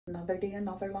Another day,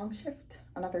 another long shift,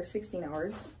 another 16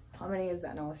 hours. How many is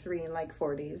that now? 3 in like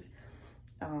 4 days.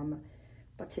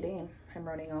 But today I'm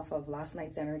running off of last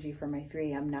night's energy from my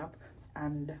 3 a.m. nap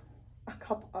and a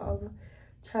cup of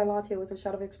chai latte with a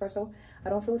shot of espresso. I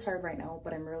don't feel tired right now,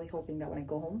 but I'm really hoping that when I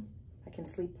go home, I can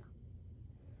sleep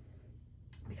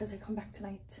because I come back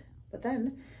tonight. But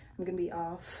then I'm gonna be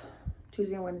off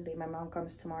Tuesday and Wednesday. My mom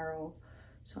comes tomorrow,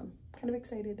 so I'm kind of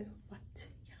excited, but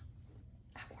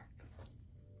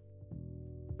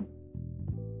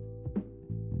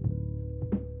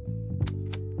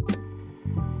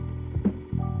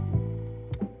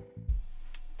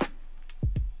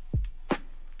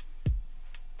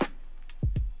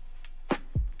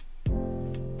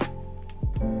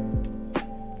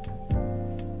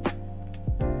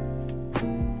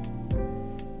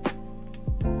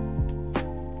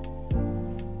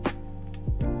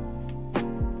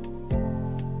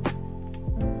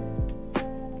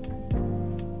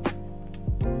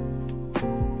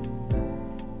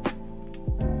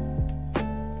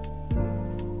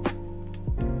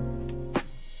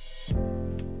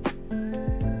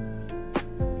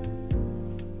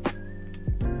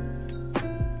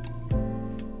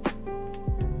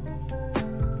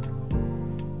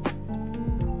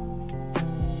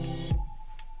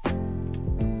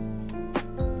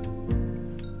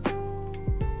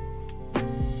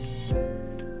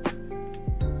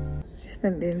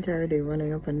spent the entire day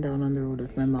running up and down on the road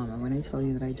with my mom, and when I tell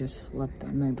you that I just slept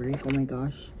on my break, oh my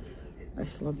gosh, I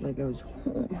slept like I was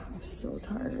home. I was so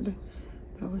tired,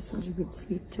 but it was such a good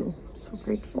sleep too. I'm so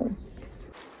grateful.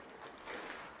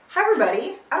 Hi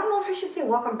everybody, I don't know if I should say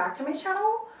welcome back to my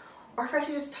channel or if I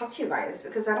should just talk to you guys,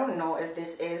 because I don't know if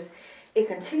this is a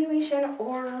continuation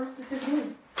or this is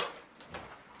new.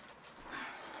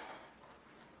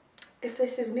 If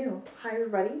this is new, hi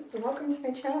everybody, welcome to my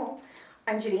channel.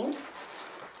 I'm Jadene.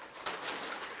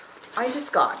 I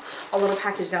just got a little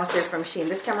package downstairs from Shein.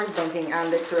 This camera's blinking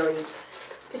and it's really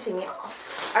pissing me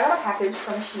off. I got a package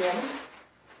from Shein.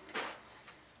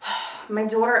 My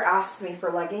daughter asked me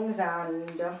for leggings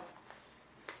and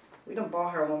we don't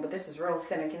bought her one, but this is real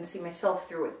thin. I can see myself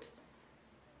through it.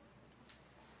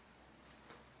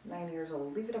 9 years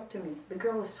old. Leave it up to me. The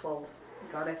girl is 12.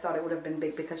 God, I thought it would have been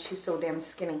big because she's so damn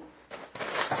skinny.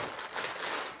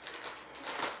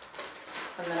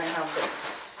 And then I have this.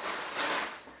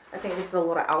 I think this is a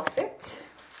little outfit.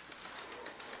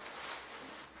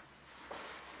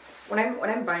 When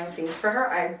I'm buying things for her,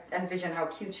 I envision how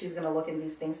cute she's gonna look in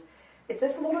these things. It's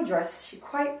this little dress. She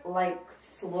quite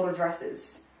likes little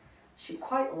dresses. She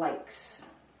quite likes.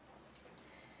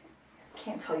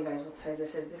 Can't tell you guys what size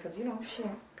this is because you know she.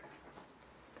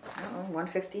 I don't know,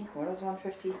 150. What is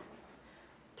 150?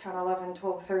 10, 11,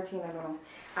 12, 13. I don't know.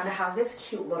 And it has this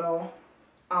cute little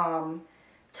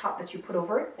top that you put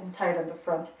over it and tie it on the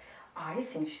front. I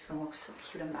think she's gonna look so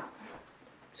cute in that.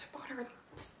 So I bought her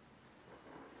that.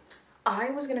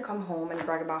 I was gonna come home and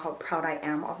brag about how proud I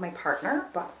am of my partner,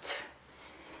 but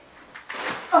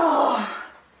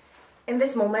in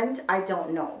this moment I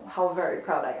don't know how very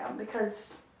proud I am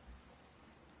because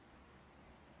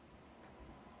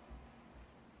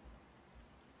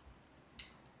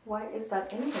why is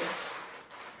that in here?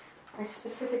 I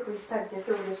specifically said to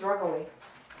throw this rug away.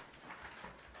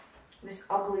 This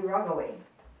ugly rug away.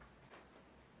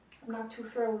 I'm not too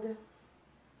thrilled.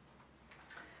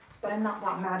 But I'm not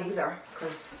that mad either,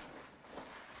 because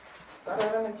better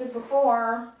than I did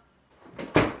before.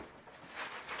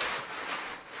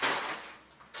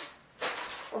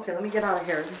 Okay, let me get out of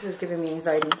here. This is giving me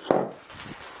anxiety.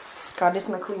 God, this is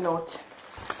my clean note.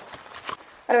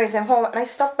 Anyways, I'm home and I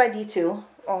stopped by D2.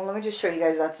 Oh, let me just show you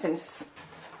guys that since,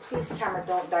 please camera,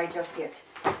 don't die just yet.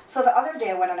 So the other day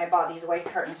I went and I bought these white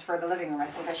curtains for the living room. I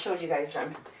think I showed you guys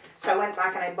them. So I went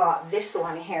back and I bought this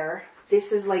one here.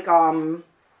 This is like, what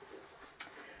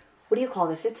do you call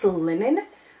this? It's linen,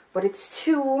 but it's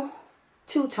two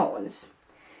tones.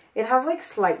 It has like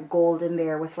slight gold in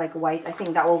there with like white. I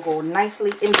think that will go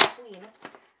nicely in between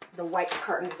the white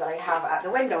curtains that I have at the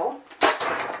window.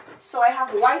 So I have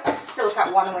white silk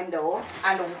at one window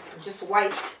and just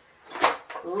white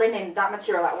linen, that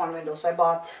material at one window. So I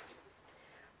bought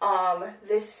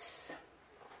this,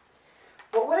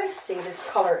 what would I say this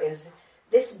color is?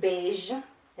 This beige.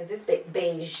 Is this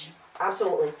beige?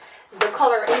 Absolutely. The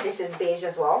color in this is beige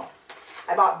as well.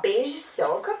 I bought beige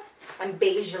silk and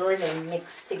beige linen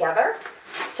mixed together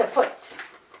to put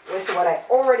with what I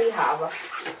already have.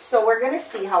 So we're going to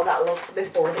see how that looks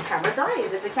before the camera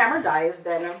dies. If the camera dies,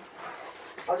 then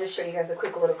I'll just show you guys a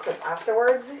quick little clip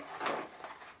afterwards.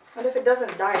 And if it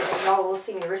doesn't die, then y'all will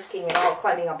see me risking it all,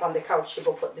 climbing up on the couch to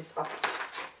go put this up.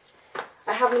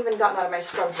 I haven't even gotten out of my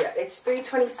scrubs yet. It's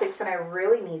 3:26 and I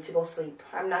really need to go sleep.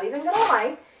 I'm not even gonna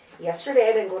lie. Yesterday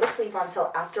I didn't go to sleep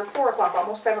until after 4 o'clock,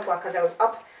 almost 5 o'clock, because I was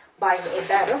up buying a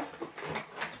bed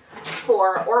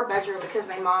for our bedroom because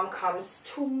my mom comes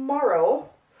tomorrow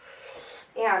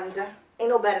and ain't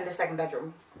no bed in the second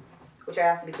bedroom, which I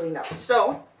have to be cleaned up.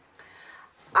 So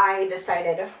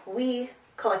we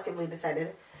collectively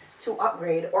decided to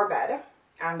upgrade our bed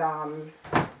and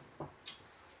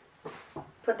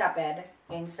put that bed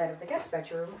inside of the guest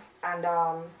bedroom and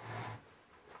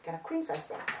get a queen size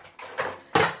bed.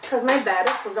 Because my bed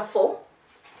was a full.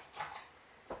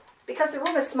 Because the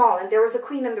room is small and there was a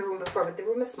queen in the room before, but the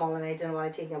room is small and I didn't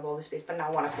want to take up all the space, but now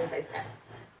I want a queen size bed.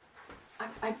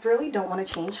 I really don't want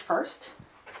to change first.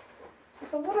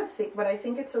 It's a lot of thick, but I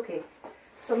think it's okay.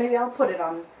 So maybe I'll put it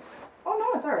on. Oh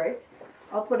no, it's alright.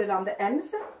 I'll put it on the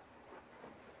ends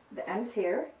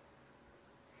here.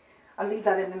 I'll leave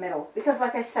that in the middle because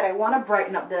like I said, I want to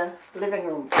brighten up the living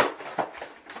room.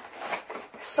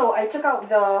 So I took out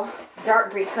the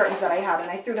dark gray curtains that I had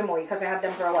and I threw them away because I had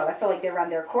them for a while. I feel like they ran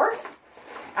their course.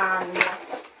 And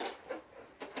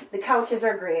the couches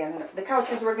are gray, and the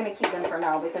couches we're going to keep them for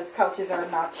now because couches are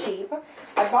not cheap.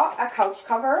 I bought a couch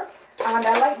cover and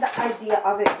I like the idea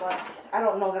of it, but I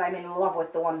don't know that I'm in love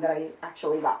with the one that I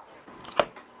actually bought.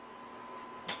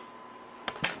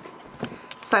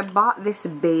 So I bought this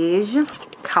beige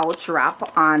couch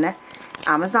wrap on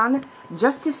Amazon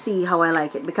just to see how I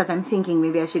like it because I'm thinking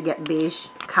maybe I should get beige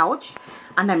couch,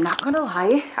 and I'm not gonna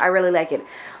lie, I really like it.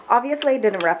 Obviously I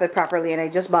didn't wrap it properly and I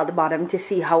just bought the bottom to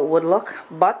see how it would look,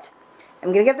 but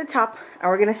I'm gonna get the top and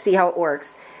we're gonna see how it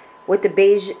works. With the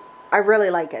beige, I really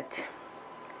like it.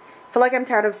 I feel like I'm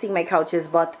tired of seeing my couches,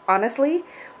 but honestly,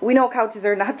 we know couches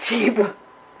are not cheap.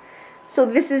 So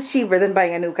this is cheaper than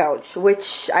buying a new couch,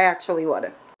 which I actually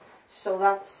would. So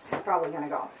that's probably gonna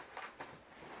go.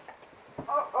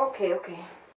 Oh, okay.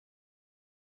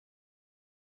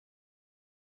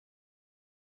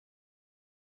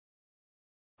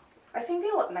 I think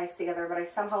they look nice together, but I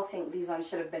somehow think these ones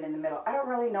should have been in the middle. I don't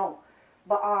really know.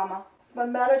 But my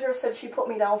manager said she put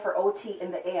me down for OT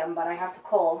in the AM, but I have to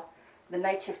call the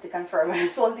night shift to confirm.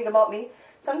 That's one thing about me.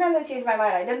 Sometimes I change my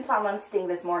mind. I didn't plan on staying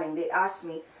this morning. They asked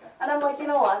me. And I'm like, you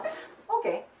know what?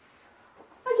 Okay.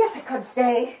 I guess I could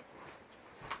stay.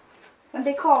 When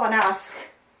they call and ask,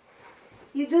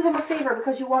 you do them a favor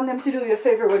because you want them to do you a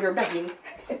favor when you're begging.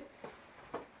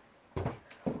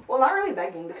 Well, not really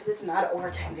begging because it's not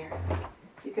overtime there.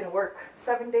 You can work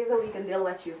 7 days a week and they'll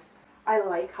let you. I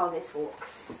like how this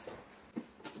looks.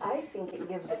 I think it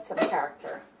gives it some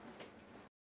character.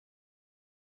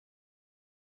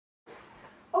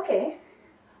 Okay.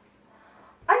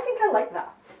 I think I like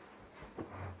that.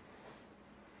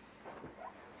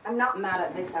 I'm not mad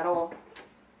at this at all.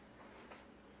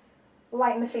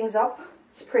 Lighten the things up.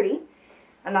 It's pretty.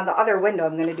 And on the other window,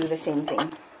 I'm going to do the same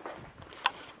thing.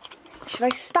 Should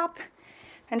I stop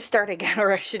and start again,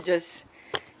 or I should just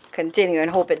continue and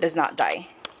hope it does not die?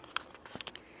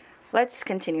 Let's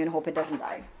continue and hope it doesn't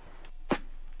die.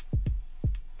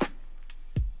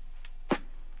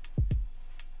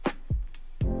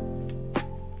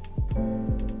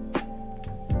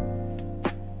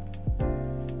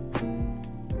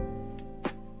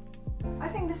 I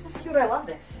think this is cute. I love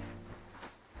this.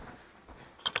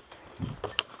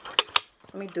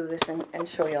 Let me do this and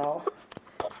show y'all.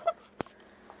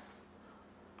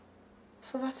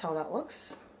 So that's how that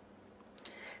looks.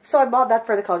 So I bought that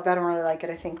for the couch, but I don't really like it.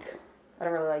 I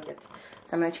don't really like it.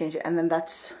 So I'm going to change it. And then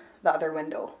that's the other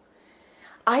window.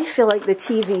 I feel like the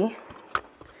TV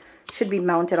should be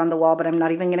mounted on the wall, but I'm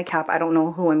not even going to cap. I don't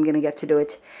know who I'm going to get to do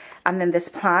it. And then this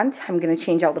plant, I'm going to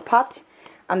change out the pot.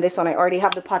 And this one, I already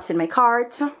have the pots in my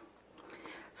cart.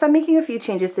 So I'm making a few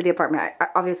changes to the apartment. I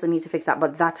obviously need to fix that,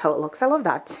 but that's how it looks. I love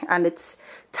that. And it's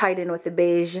tied in with the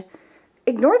beige.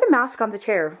 Ignore the mask on the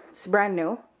chair. It's brand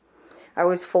new. I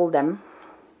always fold them.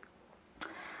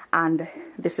 And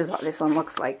this is what this one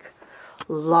looks like.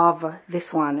 Love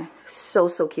this one. So,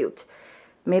 so cute.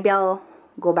 Maybe I'll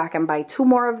go back and buy 2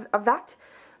 more of that.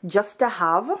 Just to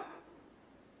have.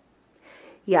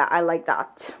 Yeah, I like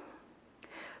that.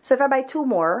 So if I buy 2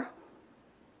 more,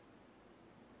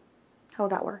 how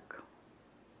would that work?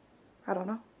 I don't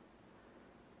know.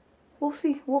 We'll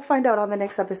see. We'll find out on the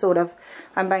next episode of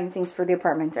I'm buying things for the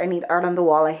apartment. I need art on the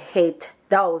wall. I hate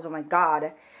those. Oh my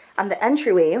god. And the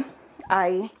entryway,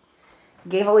 I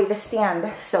gave away the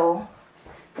stand. So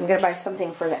I'm going to buy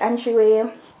something for the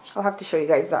entryway. I'll have to show you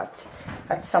guys that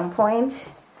at some point.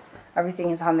 Everything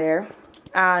is on there.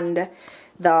 And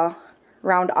the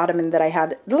round ottoman that I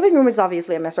had. The living room is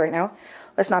obviously a mess right now.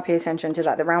 let's not pay attention to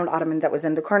that. The round ottoman that was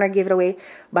in the corner, I gave it away.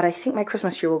 But I think my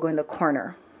Christmas tree will go in the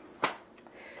corner.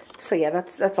 So yeah,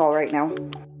 that's all right now.